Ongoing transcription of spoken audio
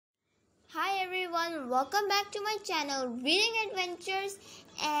everyone, welcome back to my channel Reading Adventures,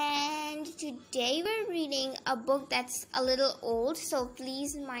 and today we're reading a book that's a little old, so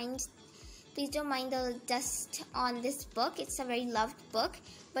please don't mind the dust on this book. It's a very loved book,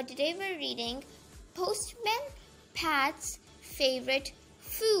 but today we're reading Postman Pat's Favorite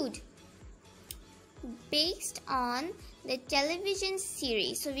Food, based on the television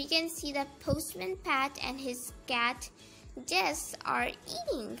series. So we can see that Postman Pat and his cat Jess are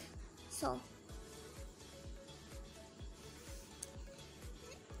eating. So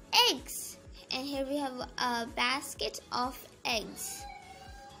eggs, and here we have a basket of eggs.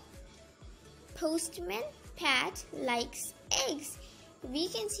 Postman Pat likes eggs. We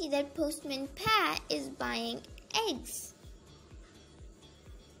can see that Postman Pat is buying eggs.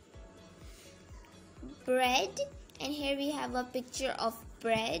 Bread, and here we have a picture of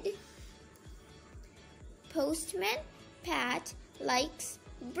bread. Postman Pat likes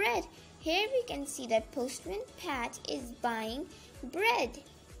bread. Here we can see that Postman Pat is buying bread.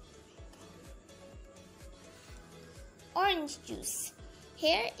 Orange juice.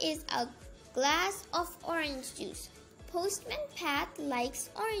 Here is a glass of orange juice. Postman Pat likes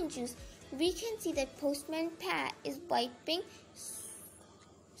orange juice. We can see that Postman Pat is wiping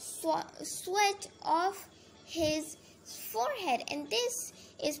sweat off his forehead, and this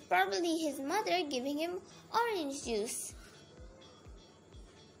is probably his mother giving him orange juice.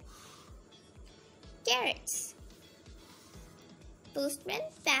 Carrots. Postman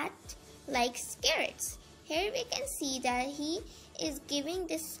Pat likes carrots. Here we can see that he is giving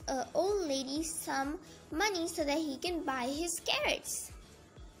this old lady some money so that he can buy his carrots.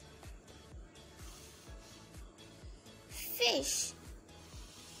 Fish.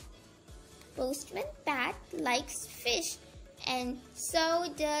 Postman Pat likes fish, and so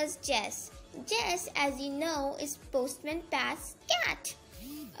does Jess. Jess, as you know, is Postman Pat's cat.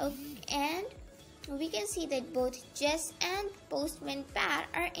 And we can see that both Jess and Postman Pat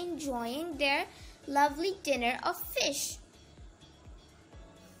are enjoying their lovely dinner of fish.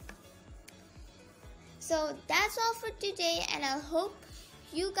 So that's all for today, and I hope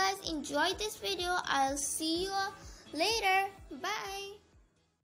you guys enjoyed this video. I'll see you later. Bye.